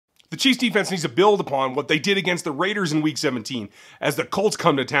The Chiefs defense needs to build upon what they did against the Raiders in Week 17 as the Colts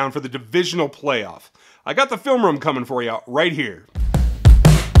come to town for the divisional playoff. I got the film room coming for you right here.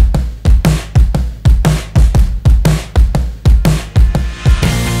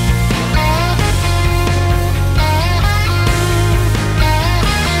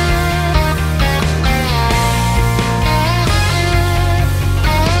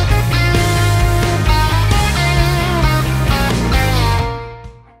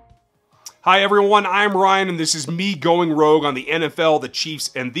 Hi everyone, I'm Ryan and this is me going rogue on the NFL, the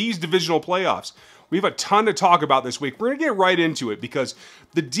Chiefs, and these divisional playoffs. We have a ton to talk about this week. We're going to get right into it because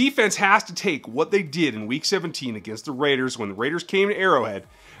the defense has to take what they did in Week 17 against the Raiders when the Raiders came to Arrowhead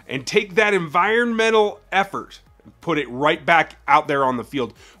and take that environmental effort and put it right back out there on the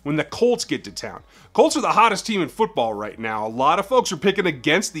field when the Colts get to town. Colts are the hottest team in football right now. A lot of folks are picking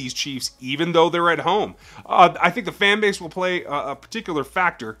against these Chiefs even though they're at home. I think the fan base will play a particular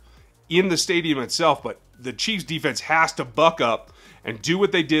factor in the stadium itself, but the Chiefs defense has to buck up and do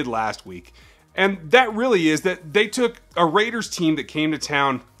what they did last week. And that really is that they took a Raiders team that came to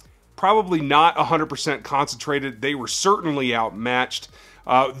town probably not 100% concentrated. They were certainly outmatched.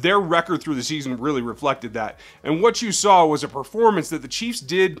 Their record through the season really reflected that. And what you saw was a performance that the Chiefs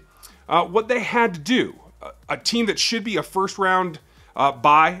did what they had to do. A team that should be a first round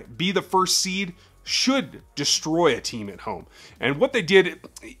bye, be the first seed, should destroy a team at home. And what they did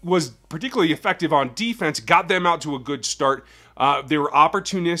was particularly effective on defense, got them out to a good start. They were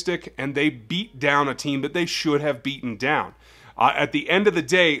opportunistic, and they beat down a team that they should have beaten down. At the end of the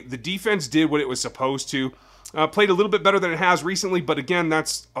day, the defense did what it was supposed to. Played a little bit better than it has recently, but again,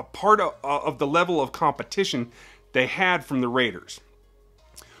 that's a part of the level of competition they had from the Raiders.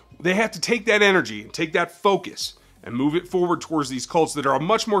 They have to take that energy and take that focus and move it forward towards these Colts that are a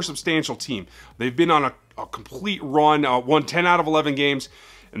much more substantial team. They've been on a complete run, won 10 out of 11 games,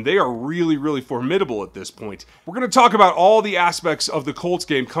 and they are really, really formidable at this point. We're going to talk about all the aspects of the Colts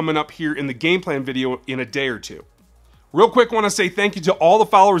game coming up here in the game plan video in a day or two. Real quick, want to say thank you to all the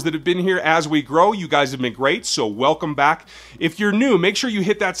followers that have been here as we grow. You guys have been great, so welcome back. If you're new, make sure you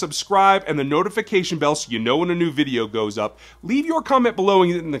hit that subscribe and the notification bell so you know when a new video goes up. Leave your comment below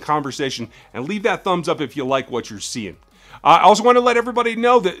in the conversation, and leave that thumbs up if you like what you're seeing. I also want to let everybody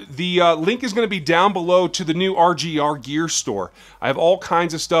know that the link is going to be down below to the new RGR gear store. I have all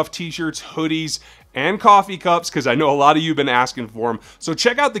kinds of stuff, t-shirts, hoodies, and coffee cups, because I know a lot of you have been asking for them. So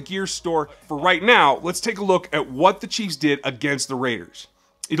check out the gear store. For right now, let's take a look at what the Chiefs did against the Raiders.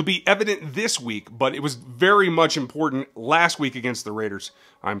 It'll be evident this week, but it was very much important last week against the Raiders.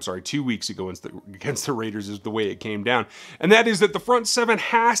 I'm sorry, 2 weeks ago against the Raiders is the way it came down. And that is that the front seven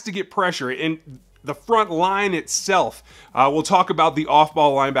has to get pressure, and the front line itself. We'll talk about the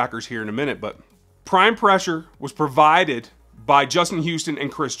off-ball linebackers here in a minute, but prime pressure was provided by Justin Houston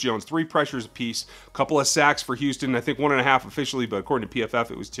and Chris Jones. 3 pressures apiece, a couple of sacks for Houston, I think 1.5 officially, but according to PFF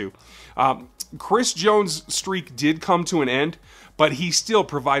it was 2. Chris Jones' streak did come to an end, but he still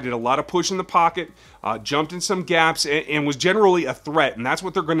provided a lot of push in the pocket, jumped in some gaps, and was generally a threat, and that's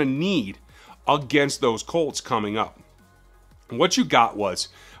what they're going to need against those Colts coming up. And what you got was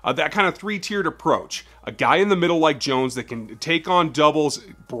that kind of 3-tiered approach. A guy in the middle like Jones that can take on doubles,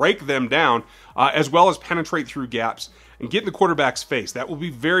 break them down, as well as penetrate through gaps and get in the quarterback's face. That will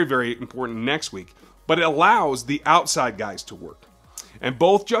be very, very important next week. But it allows the outside guys to work. And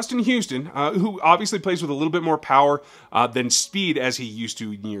both Justin Houston, who obviously plays with a little bit more power than speed as he used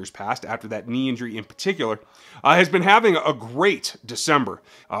to in years past, after that knee injury in particular, has been having a great December.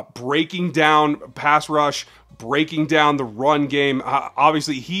 Breaking down pass rush, breaking down the run game.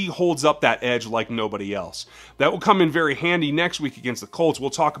 Obviously, he holds up that edge like nobody else. That will come in very handy next week against the Colts.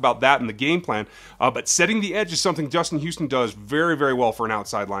 We'll talk about that in the game plan. But setting the edge is something Justin Houston does very, very well for an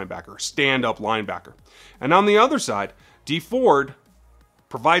outside linebacker, stand-up linebacker. And on the other side, D Ford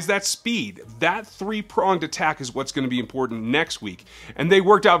provides that speed. That 3-pronged attack is what's going to be important next week. And they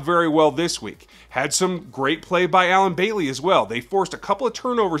worked out very well this week. Had some great play by Allen Bailey as well. They forced a couple of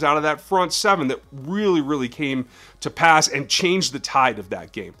turnovers out of that front seven that really, really came to pass and changed the tide of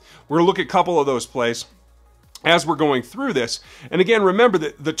that game. We're going to look at a couple of those plays as we're going through this. And again, remember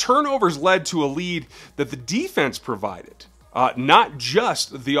that the turnovers led to a lead that the defense provided. Not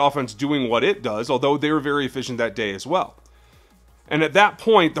just the offense doing what it does, although they were very efficient that day as well. And at that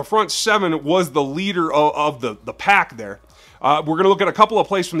point, the front seven was the leader of the pack there. We're going to look at a couple of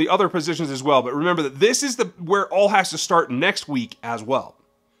plays from the other positions as well. But remember that this is where all has to start next week as well.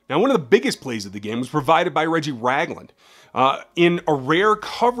 Now, one of the biggest plays of the game was provided by Reggie Ragland in a rare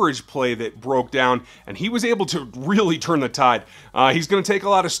coverage play that broke down, and he was able to really turn the tide. He's going to take a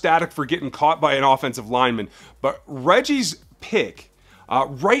lot of static for getting caught by an offensive lineman. But Reggie's pick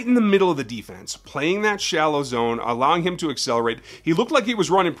right in the middle of the defense, playing that shallow zone, allowing him to accelerate. He looked like he was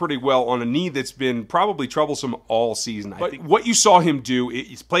running pretty well on a knee that's been probably troublesome all season. But what you saw him do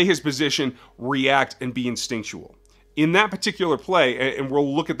is play his position, react, and be instinctual. In that particular play, and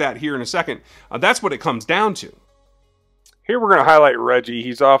we'll look at that here in a second, that's what it comes down to. Here we're going to highlight Reggie.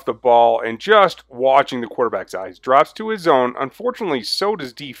 He's off the ball and just watching the quarterback's eyes. Drops to his zone. Unfortunately, so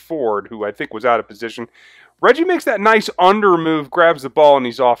does D. Ford, who I think was out of position. Reggie makes that nice under move, grabs the ball, and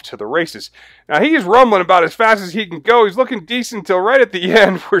he's off to the races. Now, he is rumbling about as fast as he can go. He's looking decent until right at the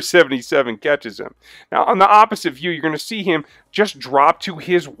end where 77 catches him. Now, on the opposite view, you're going to see him just drop to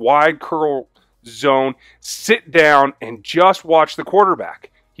his wide curl zone, sit down, and just watch the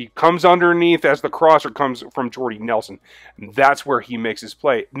quarterback. He comes underneath as the crosser comes from Jordy Nelson. And that's where he makes his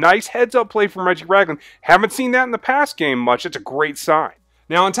play. Nice heads-up play from Reggie Ragland. Haven't seen that in the past game much. It's a great sign.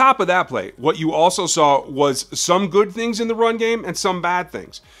 Now, on top of that play, what you also saw was some good things in the run game and some bad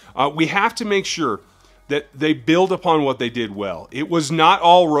things. We have to make sure that they build upon what they did well. It was not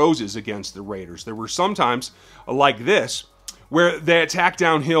all roses against the Raiders. There were some times, like this, where they attacked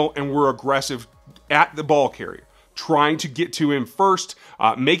downhill and were aggressive at the ball carrier, trying to get to him first,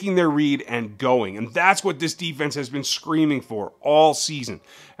 making their read and going. And that's what this defense has been screaming for all season.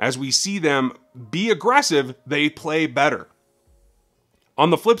 As we see them be aggressive, they play better. On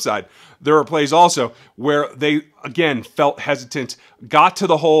the flip side, there are plays also where they, again, felt hesitant, got to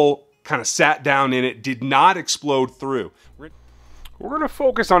the hole, kind of sat down in it, did not explode through. We're going to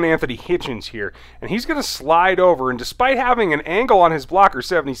focus on Anthony Hitchens here, and he's going to slide over, and despite having an angle on his blocker,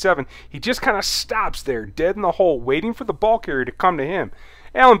 77, he just kind of stops there, dead in the hole, waiting for the ball carrier to come to him.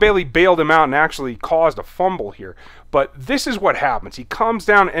 Alan Bailey bailed him out and actually caused a fumble here, but this is what happens. He comes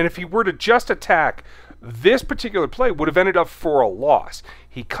down, and if he were to just attack, this particular play would have ended up for a loss.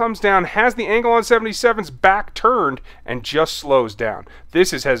 He comes down, has the angle on 77's back turned, and just slows down.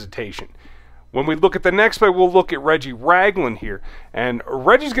 This is hesitation. When we look at the next play, we'll look at Reggie Ragland here. And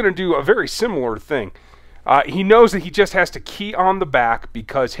Reggie's going to do a very similar thing. He knows that he just has to key on the back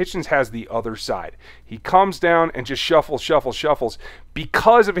because Hitchens has the other side. He comes down and just shuffles.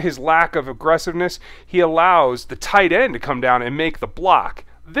 Because of his lack of aggressiveness, he allows the tight end to come down and make the block.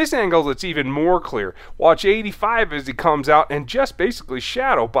 This angle, it's even more clear. Watch 85 as he comes out and just basically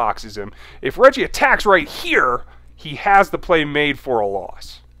shadow boxes him. If Reggie attacks right here, he has the play made for a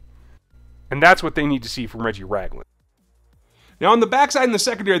loss. And that's what they need to see from Reggie Ragland. Now, on the backside in the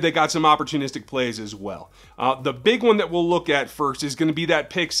secondary, they got some opportunistic plays as well. The big one that we'll look at first is going to be that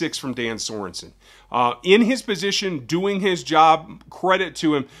pick six from Dan Sorensen. In his position, doing his job, credit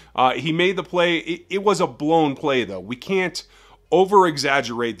to him. He made the play. It was a blown play, though. We can't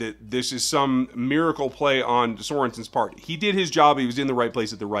over-exaggerate that this is some miracle play on Sorensen's part. He did his job. He was in the right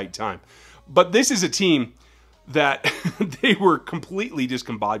place at the right time. But this is a team that they were completely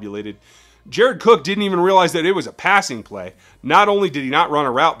discombobulated. Jared Cook didn't even realize that it was a passing play. Not only did he not run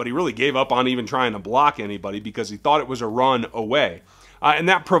a route, but he really gave up on even trying to block anybody because he thought it was a run away. And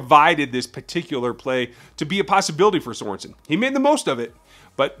that provided this particular play to be a possibility for Sorensen. He made the most of it,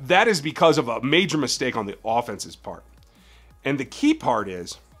 but that is because of a major mistake on the offense's part. And the key part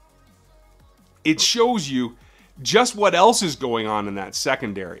is, it shows you just what else is going on in that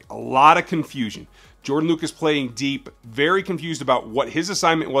secondary. A lot of confusion. Jordan Lucas playing deep, very confused about what his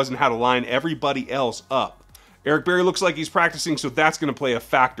assignment was and how to line everybody else up. Eric Berry looks like he's practicing, so that's going to play a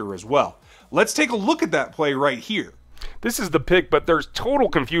factor as well. Let's take a look at that play right here. This is the pick, but there's total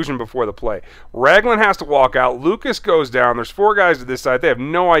confusion before the play. Ragland has to walk out. Lucas goes down. There's four guys to this side. They have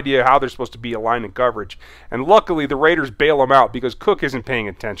no idea how they're supposed to be aligned in coverage. And luckily, the Raiders bail him out because Cook isn't paying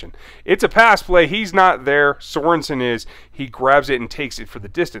attention. It's a pass play. He's not there. Sorensen is. He grabs it and takes it for the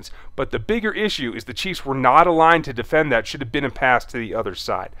distance. But the bigger issue is the Chiefs were not aligned to defend that. Should have been a pass to the other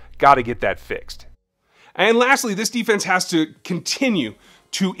side. Got to get that fixed. And lastly, this defense has to continue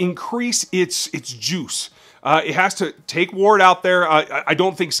to increase its juice. It has to take Ward out there. I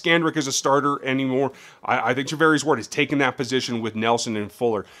don't think Skandrick is a starter anymore. I think Charvarius Ward has taken that position with Nelson and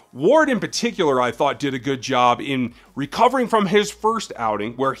Fuller. Ward in particular, I thought, did a good job in recovering from his first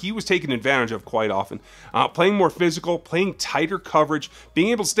outing, where he was taken advantage of quite often. Playing more physical, playing tighter coverage, being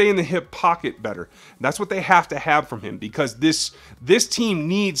able to stay in the hip pocket better. That's what they have to have from him, because this team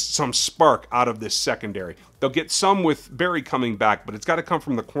needs some spark out of this secondary. They'll get some with Berry coming back, but it's got to come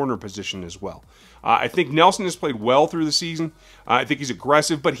from the corner position as well. I think Nelson has played well through the season. I think he's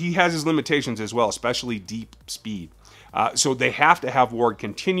aggressive, but he has his limitations as well, especially deep speed. So they have to have Ward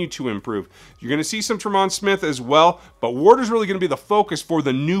continue to improve. You're going to see some Tremont Smith as well, but Ward is really going to be the focus for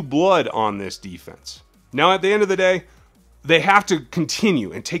the new blood on this defense. Now, at the end of the day, they have to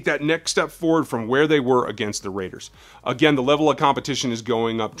continue and take that next step forward from where they were against the Raiders. Again, the level of competition is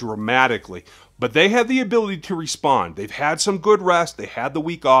going up dramatically, but they have the ability to respond. They've had some good rest. They had the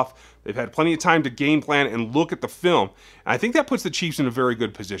week off. They've had plenty of time to game plan and look at the film. And I think that puts the Chiefs in a very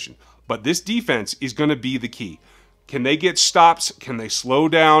good position. But this defense is going to be the key. Can they get stops? Can they slow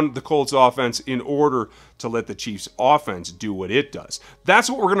down the Colts offense in order to let the Chiefs offense do what it does? That's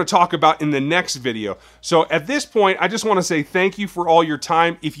what we're going to talk about in the next video. So at this point, I just want to say thank you for all your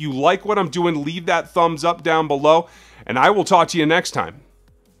time. If you like what I'm doing, leave that thumbs up down below, and I will talk to you next time.